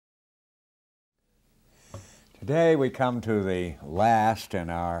Today we come to the last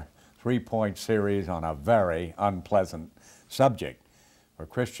in our three-point series on a very unpleasant subject. For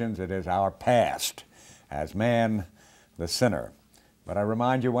Christians, it is our past as man, the sinner. But I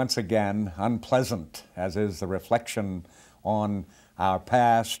remind you once again, unpleasant as is the reflection on our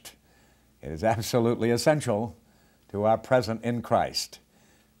past, it is absolutely essential to our present in Christ.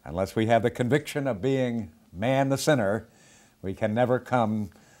 Unless we have the conviction of being man, the sinner, we can never come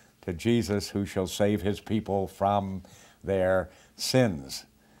to Jesus who shall save his people from their sins.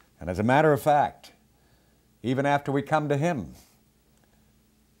 And as a matter of fact, even after we come to him,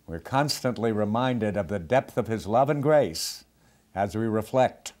 we're constantly reminded of the depth of his love and grace as we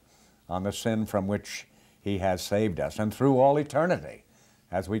reflect on the sin from which he has saved us. And through all eternity,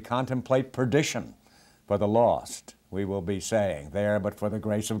 as we contemplate perdition for the lost, we will be saying, "There, but for the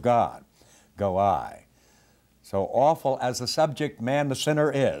grace of God, go I." So awful as the subject, man the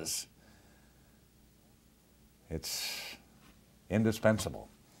sinner, is, it's indispensable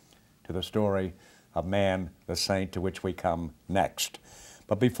to the story of man the saint, to which we come next.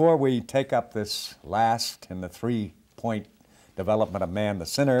 But before we take up this last in the three-point development of man the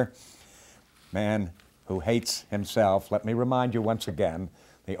sinner, man who hates himself, let me remind you once again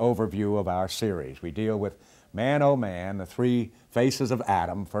the overview of our series. We deal with man, oh man, the three faces of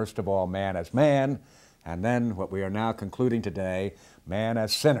Adam. First of all, man as man, and then what we are now concluding today, man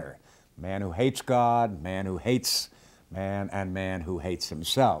as sinner, man who hates God, man who hates man, and man who hates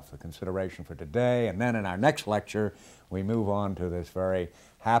himself. The consideration for today, and then in our next lecture, we move on to this very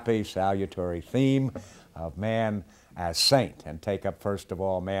happy, salutary theme of man as saint, and take up first of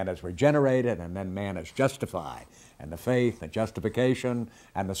all man as regenerated, and then man as justified, and the faith, the justification,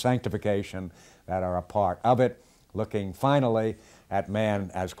 and the sanctification that are a part of it, looking finally at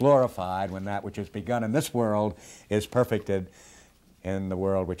man as glorified when that which is begun in this world is perfected in the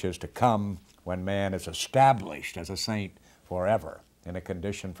world which is to come, when man is established as a saint forever in a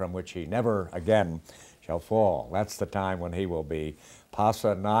condition from which he never again shall fall. That's the time when he will be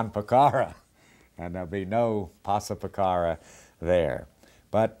passa non pecara, and there'll be no passa pecara there.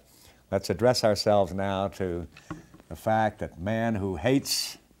 But let's address ourselves now to the fact that man who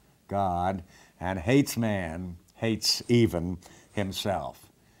hates God and hates man hates even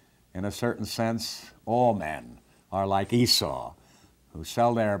himself. In a certain sense, all men are like Esau, who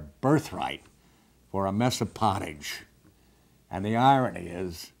sell their birthright for a mess of pottage. And the irony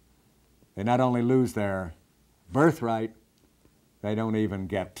is, they not only lose their birthright, they don't even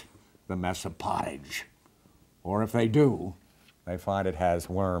get the mess of pottage. Or if they do, they find it has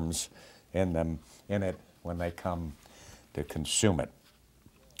worms in it when they come to consume it.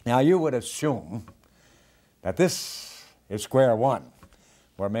 Now you would assume that this is square one,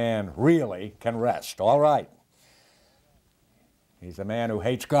 where man really can rest. All right. He's a man who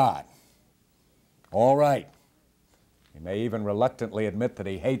hates God. All right. He may even reluctantly admit that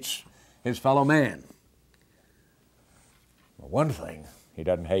he hates his fellow man. But one thing he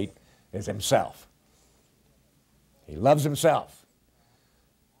doesn't hate is himself. He loves himself.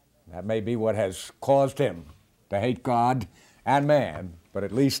 That may be what has caused him to hate God and man, but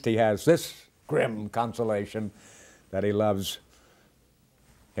at least he has this grim consolation that he loves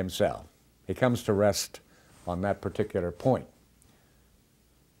himself. He comes to rest on that particular point.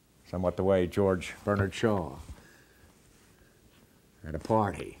 Somewhat the way George Bernard Shaw, at a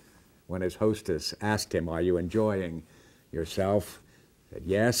party, when his hostess asked him, "Are you enjoying yourself?" He said,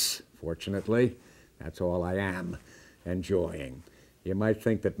 "Yes, fortunately, that's all I am enjoying." You might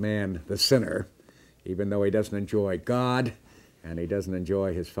think that man, the sinner, even though he doesn't enjoy God and he doesn't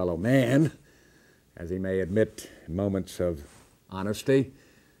enjoy his fellow man, as he may admit in moments of honesty,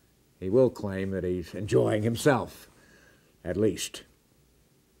 he will claim that he's enjoying himself, at least.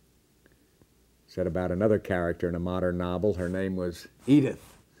 Said about another character in a modern novel, her name was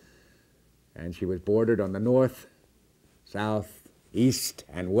Edith, and she was bordered on the north, south, east,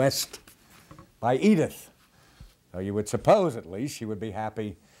 and west by Edith. So you would suppose, at least, she would be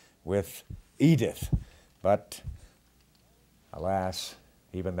happy with Edith. But, alas,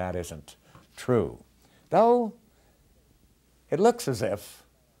 even that isn't true. Though it looks as if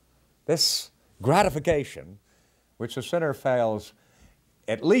this gratification, which the sinner fails,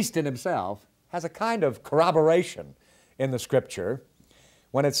 at least in himself, has a kind of corroboration in the Scripture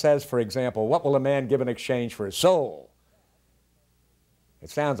when it says, for example, "What will a man give in exchange for his soul?" It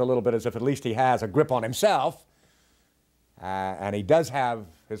sounds a little bit as if at least he has a grip on himself, and he does have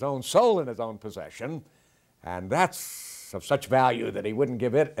his own soul in his own possession, and that's of such value that he wouldn't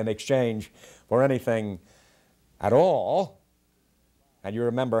give it in exchange for anything at all. And you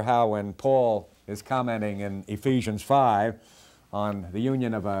remember how when Paul is commenting in Ephesians 5 on the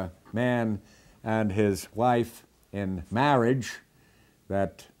union of a man and his wife in marriage,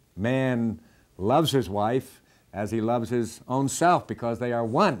 that man loves his wife as he loves his own self, because they are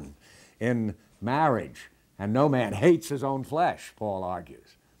one in marriage. And no man hates his own flesh, Paul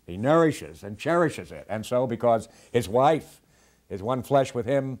argues. He nourishes and cherishes it. And so, because his wife is one flesh with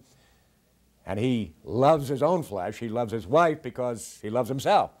him, and he loves his own flesh, he loves his wife because he loves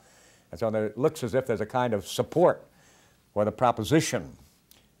himself. And so it looks as if there's a kind of support for the proposition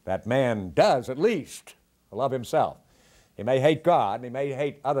that man does at least love himself. He may hate God, and he may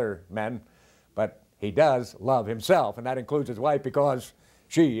hate other men, but he does love himself, and that includes his wife because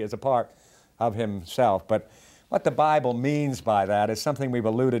she is a part of himself. But what the Bible means by that is something we've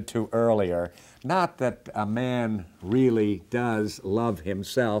alluded to earlier. Not that a man really does love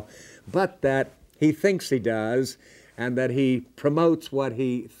himself, but that he thinks he does, and that he promotes what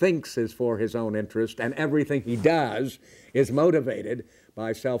he thinks is for his own interest, and everything he does is motivated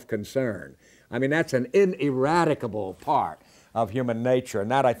by self-concern. I mean, that's an ineradicable part of human nature, and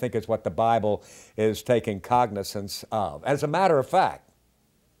that, I think, is what the Bible is taking cognizance of. As a matter of fact,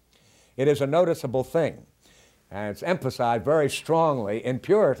 it is a noticeable thing, and it's emphasized very strongly in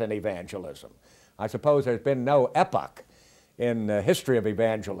Puritan evangelism. I suppose there's been no epoch in the history of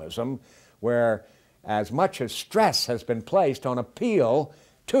evangelism where as much as stress has been placed on appeal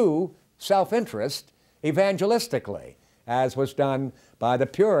to self-interest evangelistically, as was done by the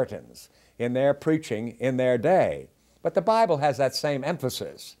Puritans in their preaching in their day. But the Bible has that same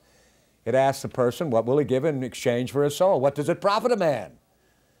emphasis. It asks the person, what will he give in exchange for his soul? What does it profit a man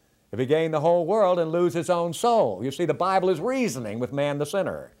if he gain the whole world and lose his own soul? You see, the Bible is reasoning with man the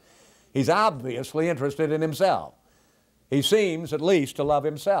sinner. He's obviously interested in himself. He seems at least to love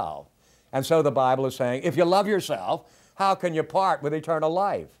himself. And so the Bible is saying, if you love yourself, how can you part with eternal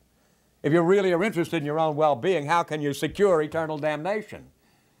life? If you really are interested in your own well-being, how can you secure eternal damnation?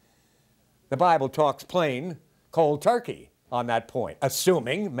 The Bible talks plain, cold turkey on that point,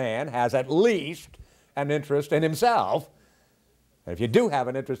 assuming man has at least an interest in himself. And if you do have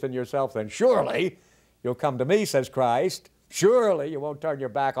an interest in yourself, then surely you'll come to me, says Christ. Surely you won't turn your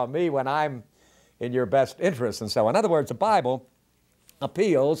back on me when I'm in your best interest. And so, in other words, the Bible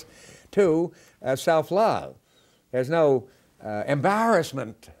appeals to self-love. There's no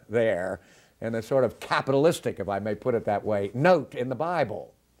embarrassment there in a sort of capitalistic, if I may put it that way, note in the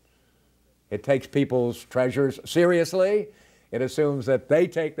Bible. It takes people's treasures seriously. It assumes that they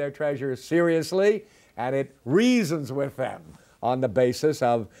take their treasures seriously, and it reasons with them on the basis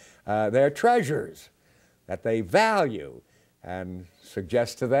of their treasures that they value, and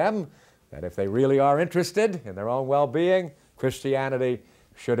suggests to them that if they really are interested in their own well-being, Christianity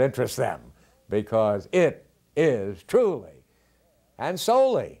should interest them, because it is truly and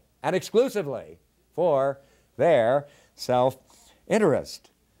solely and exclusively for their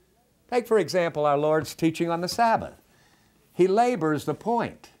self-interest. Take, for example, our Lord's teaching on the Sabbath. He labors the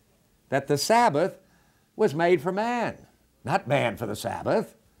point that the Sabbath was made for man, not man for the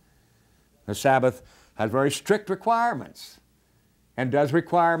Sabbath. The Sabbath has very strict requirements and does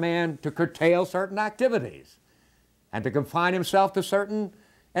require man to curtail certain activities and to confine himself to certain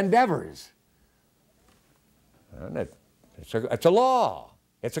endeavors. And it's a law.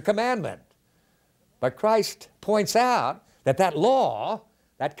 It's a commandment. But Christ points out that that law,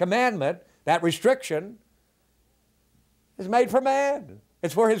 that commandment, that restriction is made for man.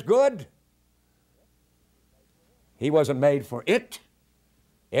 It's for his good. He wasn't made for it.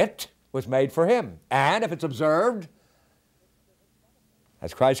 It was made for him. And if it's observed,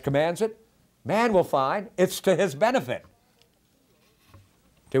 as Christ commands it, man will find it's to his benefit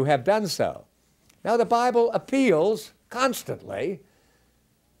to have done so. Now, the Bible appeals constantly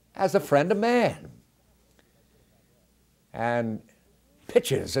as a friend of man and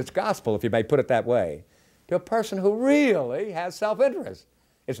pitches its gospel, if you may put it that way, to a person who really has self-interest.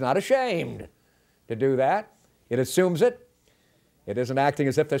 It's not ashamed to do that. It assumes it. It isn't acting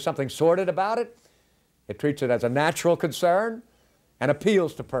as if there's something sordid about it. It treats it as a natural concern and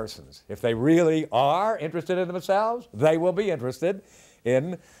appeals to persons. If they really are interested in themselves, they will be interested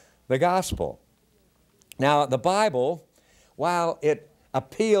in the gospel. Now, the Bible, while it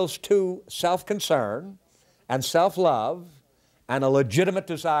appeals to self-concern and self-love and a legitimate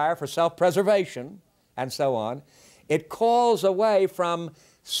desire for self-preservation and so on, it calls away from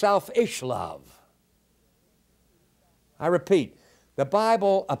selfish love. I repeat, the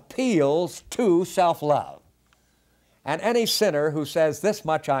Bible appeals to self-love. And any sinner who says, this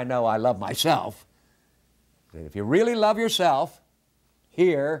much I know, I love myself, that if you really love yourself,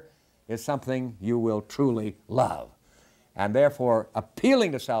 here is something you will truly love. And therefore,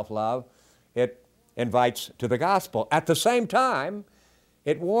 appealing to self-love, it invites to the gospel. At the same time,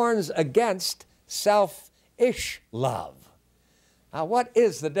 it warns against selfish love. Now, what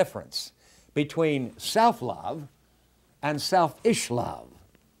is the difference between self-love and selfish love?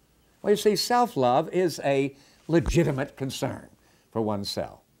 Well, you see, self-love is a legitimate concern for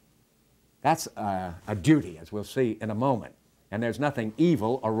oneself. That's a duty, as we'll see in a moment. And there's nothing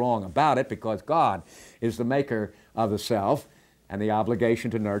evil or wrong about it because God is the maker of the self, and the obligation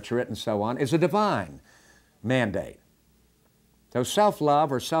to nurture it and so on is a divine mandate. So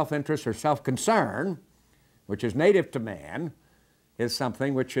self-love or self-interest or self-concern, which is native to man, is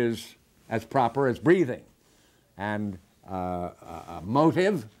something which is as proper as breathing. And a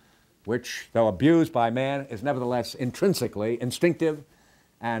motive which, though abused by man, is nevertheless intrinsically instinctive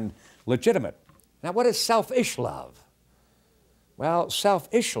and legitimate. Now, what is selfish love? Well,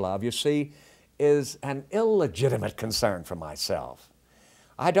 selfish love, you see, is an illegitimate concern for myself.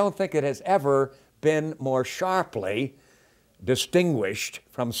 I don't think it has ever been more sharply distinguished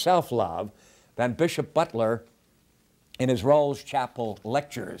from self-love than Bishop Butler in his Rolls Chapel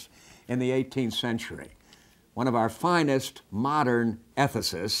lectures in the 18th century. One of our finest modern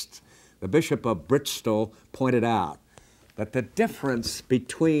ethicists, the Bishop of Bristol, pointed out that the difference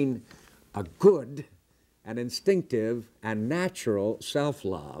between a good and instinctive and natural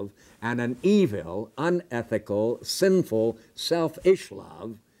self-love and an evil, unethical, sinful, selfish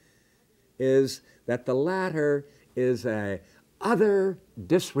love is that the latter is a other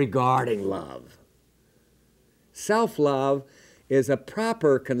disregarding love. Self-love is a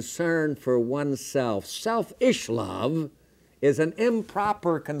proper concern for oneself. Selfish love is an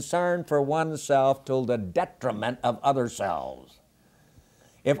improper concern for oneself to the detriment of other selves.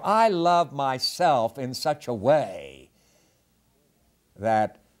 If I love myself in such a way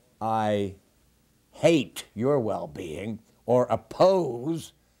that I hate your well-being or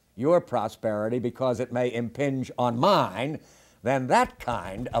oppose your prosperity because it may impinge on mine, then that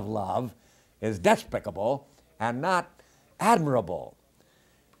kind of love is despicable and not admirable.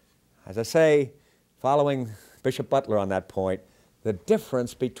 As I say, following Bishop Butler on that point, the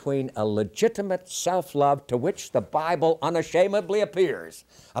difference between a legitimate self-love to which the Bible unashamedly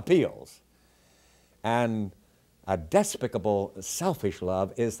appeals, and a despicable selfish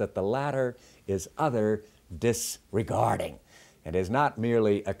love is that the latter is other disregarding. It is not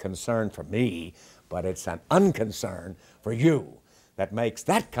merely a concern for me, but it's an unconcern for you that makes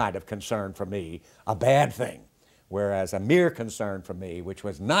that kind of concern for me a bad thing. Whereas a mere concern for me, which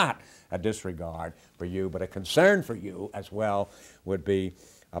was not a disregard for you, but a concern for you as well, would be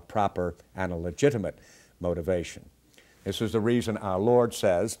a proper and a legitimate motivation. This is the reason our Lord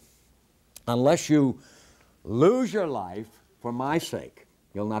says, unless you lose your life for my sake,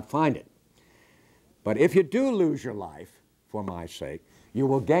 you'll not find it. But if you do lose your life for my sake, you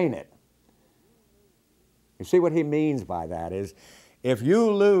will gain it. You see what he means by that is, if you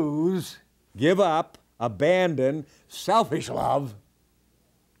lose, give up, abandon selfish love,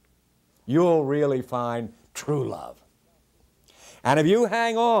 you'll really find true love. And if you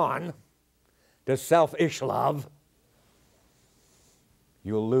hang on to selfish love,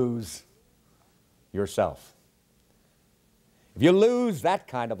 you'll lose yourself. If you lose that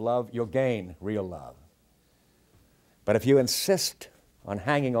kind of love, you'll gain real love. But if you insist on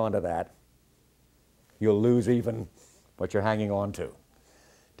hanging on to that, you'll lose even what you're hanging on to.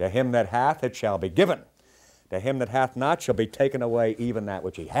 To him that hath, it shall be given. To him that hath not shall be taken away even that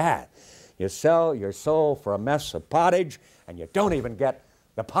which he hath. You sell your soul for a mess of pottage, and you don't even get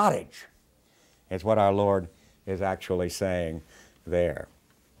the pottage. It's what our Lord is actually saying there.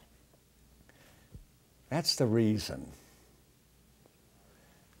 That's the reason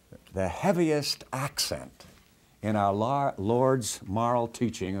the heaviest accent in our Lord's moral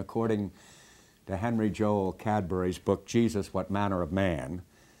teaching, according to Henry Joel Cadbury's book, Jesus, What Manner of Man,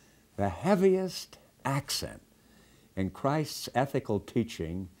 the heaviest accent in Christ's ethical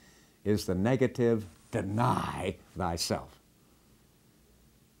teaching is the negative, deny thyself.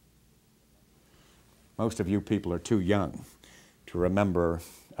 Most of you people are too young to remember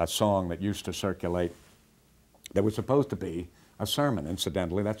a song that used to circulate that was supposed to be a sermon,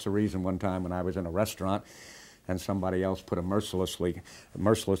 incidentally. That's the reason one time when I was in a restaurant and somebody else put mercilessly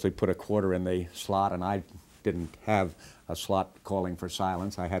put a quarter in the slot, and I didn't have a slot calling for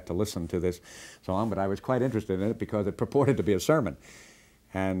silence. I had to listen to this song, but I was quite interested in it because it purported to be a sermon.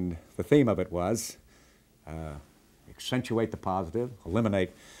 And the theme of it was accentuate the positive,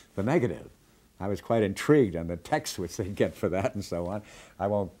 eliminate the negative. I was quite intrigued on the text which they get for that and so on. I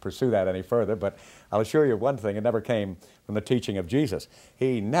won't pursue that any further, but I'll assure you one thing, it never came from the teaching of Jesus.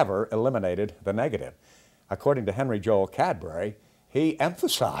 He never eliminated the negative. According to Henry Joel Cadbury, he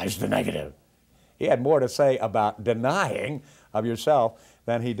emphasized the negative. He had more to say about denying of yourself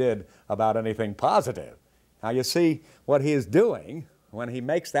than he did about anything positive. Now you see what he is doing when he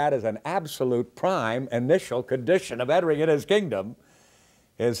makes that as an absolute prime initial condition of entering in his kingdom,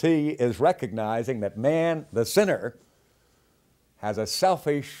 is he is recognizing that man, the sinner, has a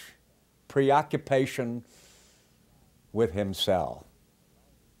selfish preoccupation with himself.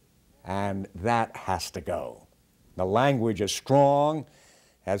 And that has to go. The language is strong,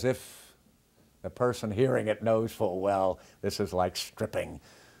 as if the person hearing it knows full well this is like stripping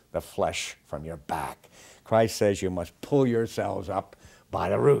the flesh from your back. Christ says you must pull yourselves up by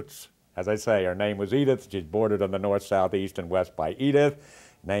the roots. As I say, her name was Edith. She's bordered on the north, south, east, and west by Edith.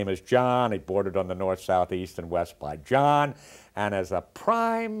 Name is John. He bordered on the north, south, east, and west by John. And as a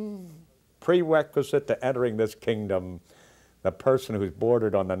prime prerequisite to entering this kingdom, the person who's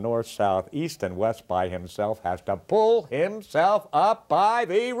bordered on the north, south, east, and west by himself has to pull himself up by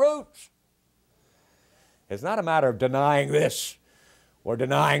the roots. It's not a matter of denying this or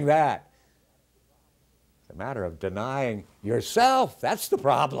denying that. It's a matter of denying yourself. That's the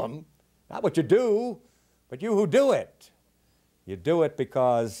problem. Not what you do, but you who do it. You do it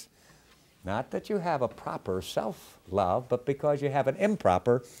because, not that you have a proper self-love, but because you have an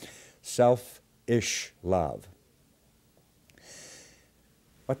improper selfish love.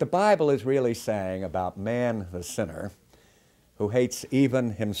 What the Bible is really saying about man, the sinner, who hates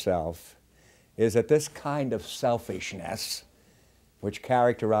even himself, is that this kind of selfishness, which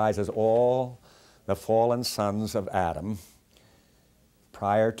characterizes all the fallen sons of Adam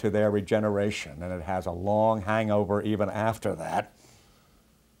prior to their regeneration, and it has a long hangover even after that,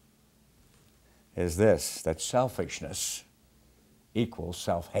 is this, that selfishness equals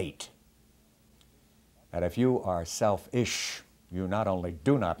self-hate. That if you are selfish, you not only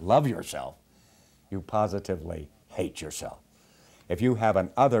do not love yourself, you positively hate yourself. If you have an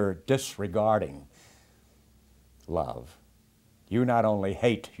other disregarding love, you not only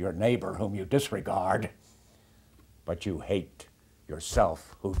hate your neighbor whom you disregard, but you hate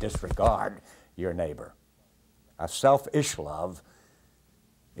yourself who disregard your neighbor. A selfish love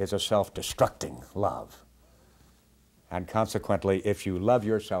is a self-destructing love. And consequently, if you love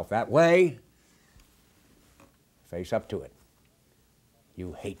yourself that way, face up to it.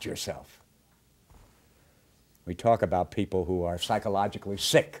 You hate yourself. We talk about people who are psychologically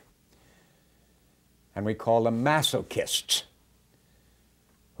sick, and we call them masochists,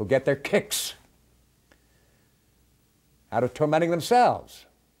 who get their kicks out of tormenting themselves.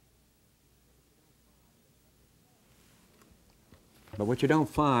 But what you don't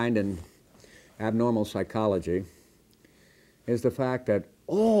find in abnormal psychology is the fact that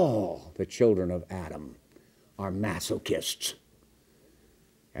all the children of Adam are masochists.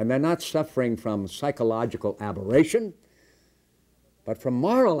 And they're not suffering from psychological aberration, but from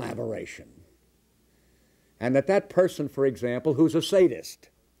moral aberration. And that person, for example, who's a sadist,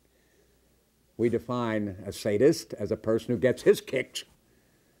 we define a sadist as a person who gets his kicks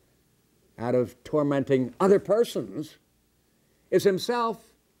out of tormenting other persons, is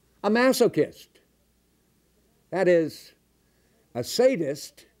himself a masochist. That is, a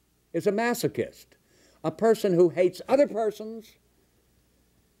sadist is a masochist. A person who hates other persons,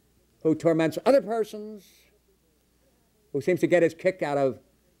 who torments other persons, who seems to get his kick out of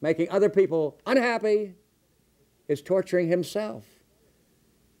making other people unhappy, is torturing himself,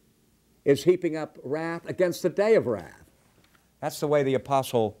 is heaping up wrath against the day of wrath. That's the way the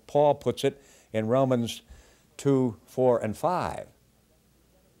Apostle Paul puts it in Romans 2, 4, and 5.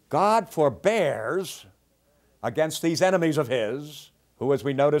 God forbears against these enemies of his, who, as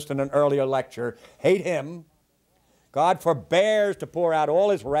we noticed in an earlier lecture, hate him. God forbears to pour out all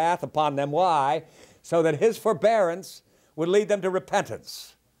his wrath upon them. Why? So that his forbearance would lead them to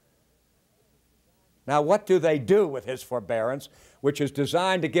repentance. Now, what do they do with his forbearance, which is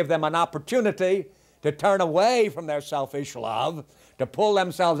designed to give them an opportunity to turn away from their selfish love, to pull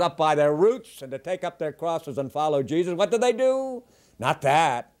themselves up by their roots, and to take up their crosses and follow Jesus? What do? Not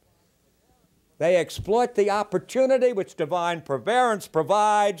that. They exploit the opportunity which divine forbearance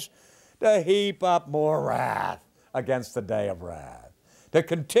provides to heap up more wrath against the day of wrath, to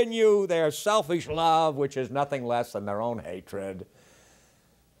continue their selfish love, which is nothing less than their own hatred,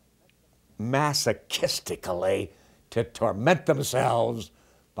 masochistically to torment themselves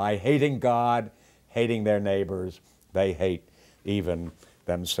by hating God, hating their neighbors. They hate even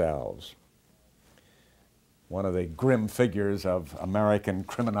themselves. One of the grim figures of American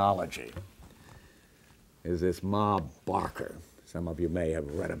criminology is this Ma Barker. Some of you may have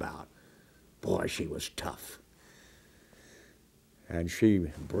read about. Boy, she was tough. And she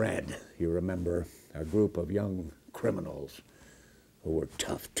bred, you remember, a group of young criminals who were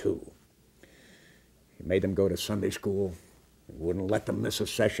tough too. He made them go to Sunday school. wouldn't let them miss a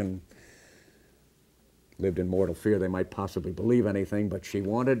session. Lived in mortal fear they might possibly believe anything, but she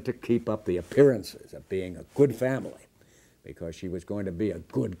wanted to keep up the appearances of being a good family because she was going to be a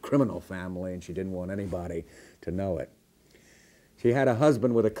good criminal family and she didn't want anybody to know it. She had a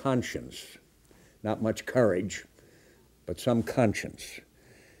husband with a conscience, not much courage, but some conscience.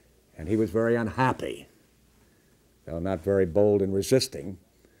 And he was very unhappy, though not very bold in resisting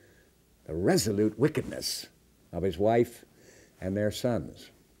the resolute wickedness of his wife and their sons.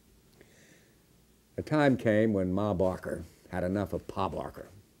 The time came when Ma Barker had enough of Pa Barker.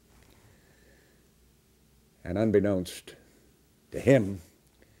 And unbeknownst to him,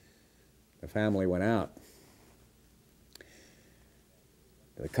 the family went out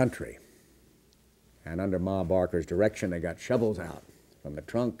to the country. And under Ma Barker's direction, they got shovels out from the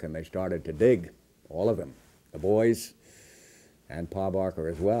trunk and they started to dig, all of them, the boys and Pa Barker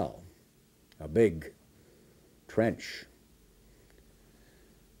as well, a big trench.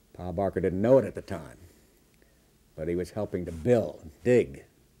 Pa Barker didn't know it at the time, but he was helping to dig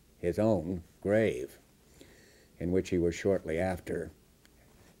his own grave, in which he was shortly after,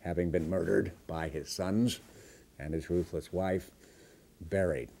 having been murdered by his sons and his ruthless wife,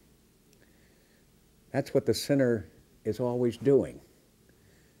 buried. That's what the sinner is always doing.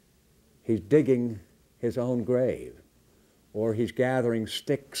 He's digging his own grave, or he's gathering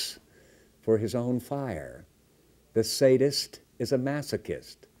sticks for his own fire. The sadist is a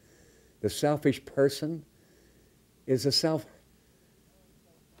masochist. The selfish person is a self-hater.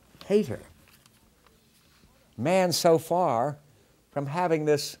 Man so far from having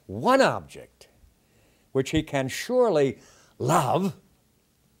this one object, which he can surely love,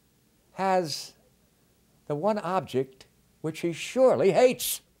 has the one object which he surely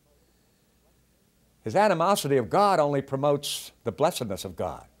hates. His animosity of God only promotes the blessedness of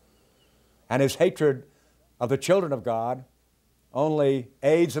God, and his hatred of the children of God only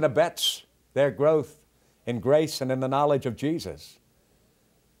aids and abets their growth in grace and in the knowledge of Jesus.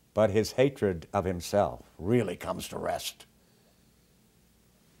 But his hatred of himself really comes to rest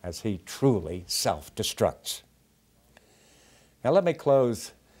as he truly self-destructs. Now let me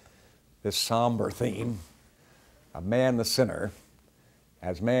close this somber theme of man the sinner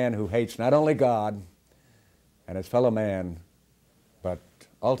as man who hates not only God and his fellow man, but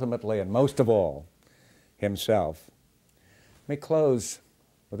ultimately and most of all, himself. Let me close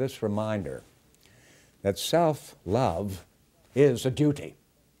with this reminder that self-love is a duty,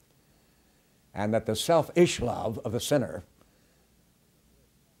 and that the selfish love of the sinner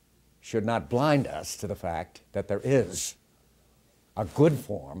should not blind us to the fact that there is a good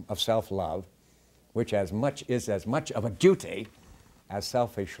form of self-love which is as much of a duty as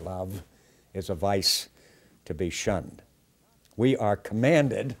selfish love is a vice to be shunned. We are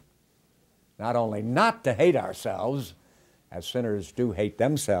commanded not only not to hate ourselves, as sinners do hate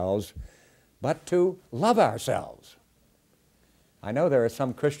themselves, but to love ourselves. I know there are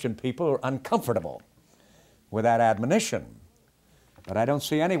some Christian people who are uncomfortable with that admonition, but I don't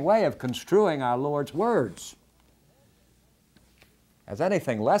see any way of construing our Lord's words as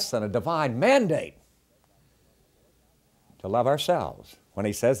anything less than a divine mandate to love ourselves. When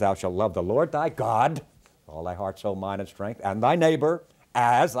he says, thou shalt love the Lord thy God with all thy heart, soul, mind, and strength, and thy neighbor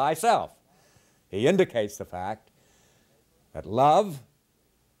as thyself. He indicates the fact that love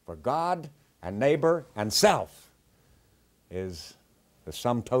for God and neighbor and self is the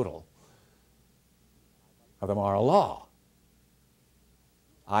sum total of the moral law.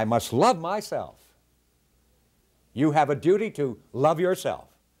 I must love myself. You have a duty to love yourself.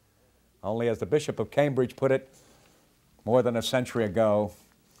 Only, as the Bishop of Cambridge put it more than a century ago,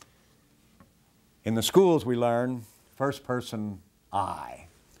 in the schools we learn first person I,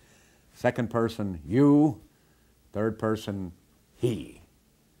 second person you, third person he.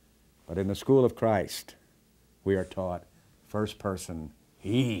 But in the school of Christ, we are taught first person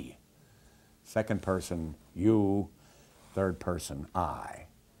he, second person you, third person I.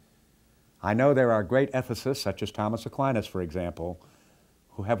 I know there are great ethicists, such as Thomas Aquinas, for example,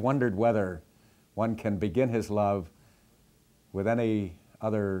 who have wondered whether one can begin his love with any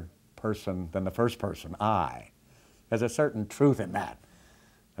other person than the first person, I. There's a certain truth in that.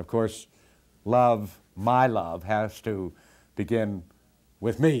 Of course, love, my love, has to begin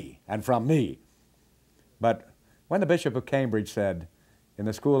with me and from me. But when the Bishop of Cambridge said, in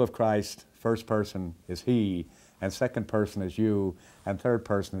the school of Christ, first person is he, and second person is you, and third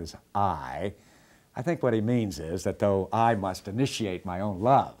person is I think what he means is that though I must initiate my own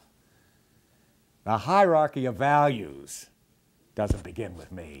love, the hierarchy of values doesn't begin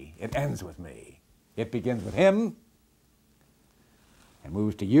with me, it ends with me. It begins with him, and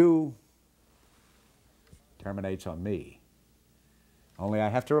moves to you, terminates on me. Only I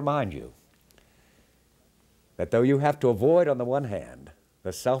have to remind you that though you have to avoid, on the one hand,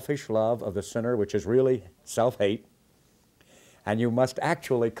 the selfish love of the sinner, which is really self-hate, and you must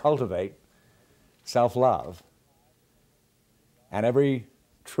actually cultivate self-love, and every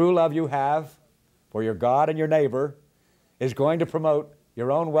true love you have for your God and your neighbor is going to promote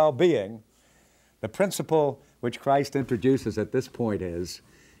your own well-being, the principle which Christ introduces at this point is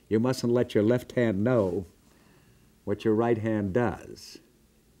you mustn't let your left hand know what your right hand does,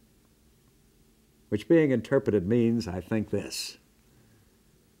 which being interpreted means, I think, this: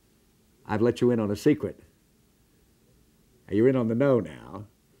 I've let you in on a secret. And you're in on the know now,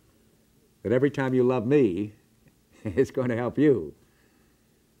 that every time you love me, it's going to help you.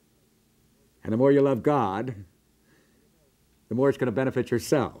 And the more you love God, the more it's going to benefit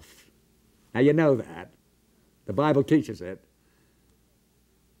yourself. Now you know that. The Bible teaches it.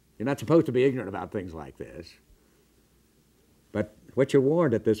 You're not supposed to be ignorant about things like this. But what you're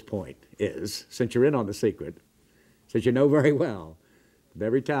warned at this point is, since you're in on the secret, since you know very well that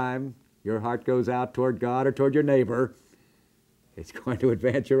every time your heart goes out toward God or toward your neighbor, it's going to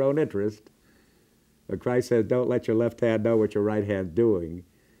advance your own interest. But Christ says, don't let your left hand know what your right hand's doing.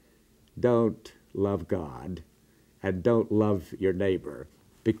 Don't love God and don't love your neighbor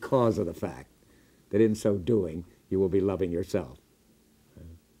because of the fact that in so doing you will be loving yourself.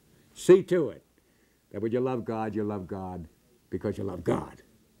 See to it that when you love God because you love God.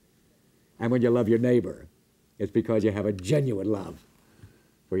 And when you love your neighbor, it's because you have a genuine love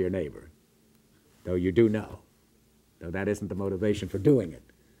for your neighbor. Though you do know, though that isn't the motivation for doing it,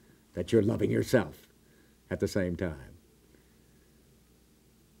 that you're loving yourself at the same time.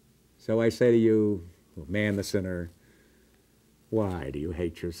 So I say to you, man the sinner, why do you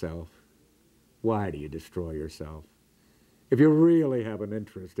hate yourself? Why do you destroy yourself? If you really have an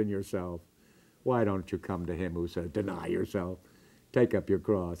interest in yourself, why don't you come to him who says, deny yourself, take up your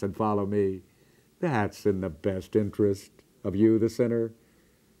cross and follow me? That's in the best interest of you, the sinner.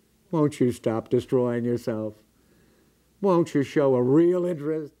 Won't you stop destroying yourself? Won't you show a real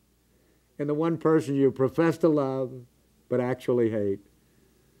interest in the one person you profess to love but actually hate?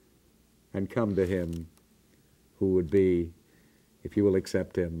 And come to him who would be, if you will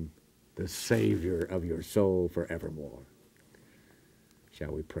accept him, the Savior of your soul forevermore.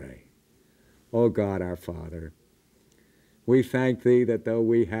 Shall we pray? O God, our Father, we thank thee that though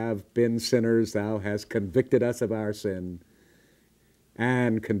we have been sinners, thou hast convicted us of our sin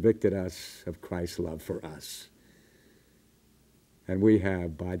and convicted us of Christ's love for us. And we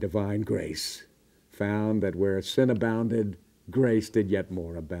have, by divine grace, found that where sin abounded, grace did yet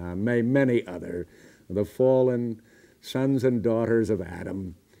more abound. May many other of the fallen sons and daughters of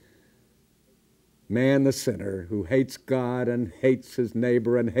Adam, man the sinner who hates God and hates his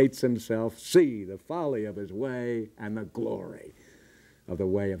neighbor and hates himself, see the folly of his way and the glory of the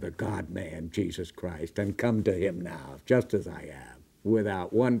way of the God-man, Jesus Christ, and come to him now, just as I am,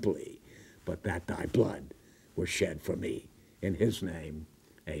 without one plea, but that thy blood was shed for me. In his name,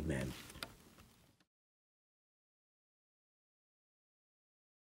 amen.